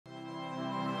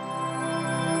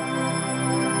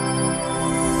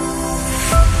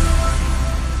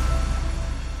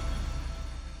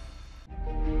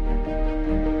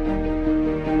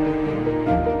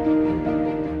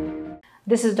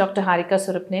This is Dr. Harika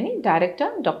Surapaneni,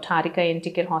 Director, Dr. Harika ENT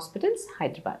Care Hospitals,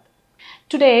 Hyderabad.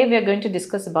 Today we are going to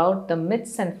discuss about the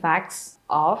myths and facts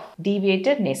of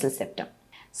deviated nasal septum.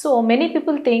 So many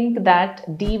people think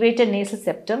that deviated nasal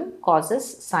septum causes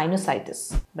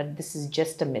sinusitis, but this is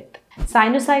just a myth.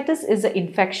 Sinusitis is an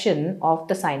infection of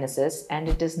the sinuses and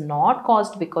it is not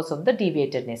caused because of the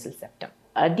deviated nasal septum.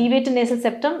 A deviated nasal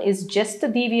septum is just the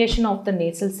deviation of the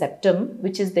nasal septum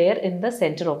which is there in the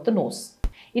center of the nose.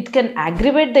 It can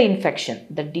aggravate the infection.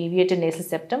 The deviated nasal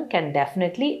septum can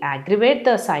definitely aggravate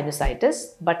the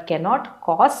sinusitis but cannot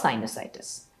cause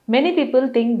sinusitis. Many people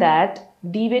think that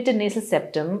deviated nasal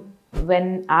septum,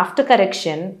 when after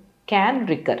correction, can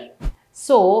recur.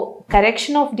 So,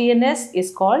 correction of DNS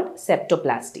is called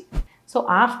septoplasty. So,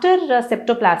 after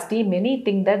septoplasty, many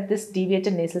think that this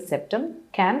deviated nasal septum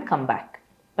can come back.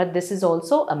 But this is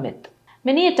also a myth.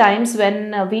 Many a times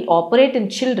when we operate in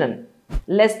children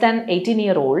less than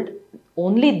 18-year-old,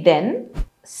 only then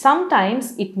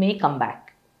sometimes it may come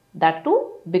back. That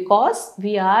too because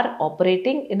we are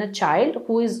operating in a child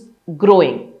who is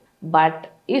growing.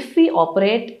 But if we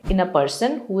operate in a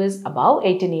person who is above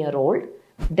 18-year-old,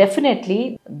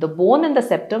 definitely the bone in the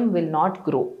septum will not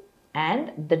grow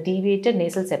and the deviated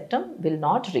nasal septum will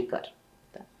not recur.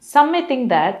 Some may think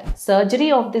that surgery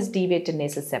of this deviated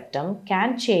nasal septum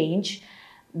can change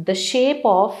the shape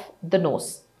of the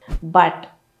nose, but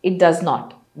it does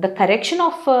not. The correction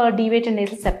of deviated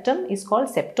nasal septum is called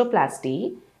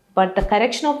septoplasty, but the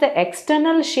correction of the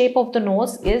external shape of the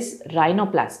nose is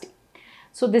rhinoplasty.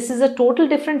 So this is a total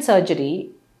different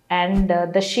surgery, and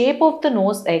the shape of the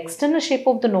nose, the external shape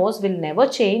of the nose will never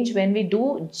change when we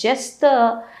do just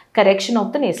the correction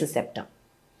of the nasal septum.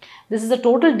 This is a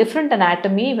total different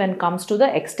anatomy when it comes to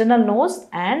the external nose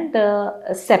and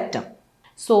the septum.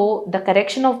 So the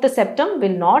correction of the septum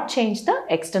will not change the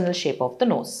external shape of the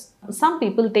nose. Some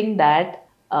people think that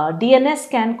DNS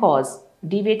can cause,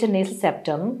 deviated nasal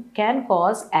septum can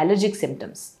cause allergic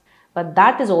symptoms, but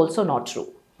that is also not true.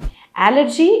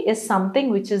 Allergy is something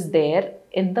which is there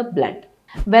in the blood.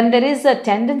 When there is a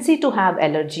tendency to have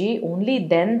allergy, only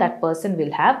then that person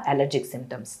will have allergic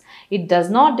symptoms. It does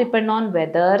not depend on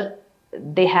whether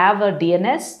they have a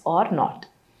DNS or not.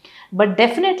 But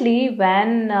definitely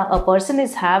when a person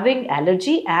is having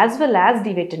allergy as well as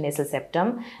deviated nasal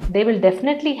septum, they will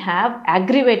definitely have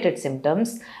aggravated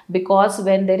symptoms, because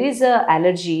when there is a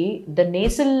allergy, the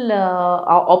nasal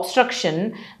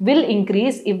obstruction will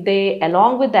increase if they,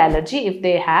 along with the allergy, if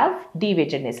they have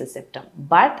deviated nasal septum.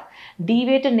 But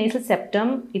deviated nasal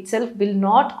septum itself will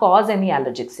not cause any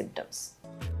allergic symptoms.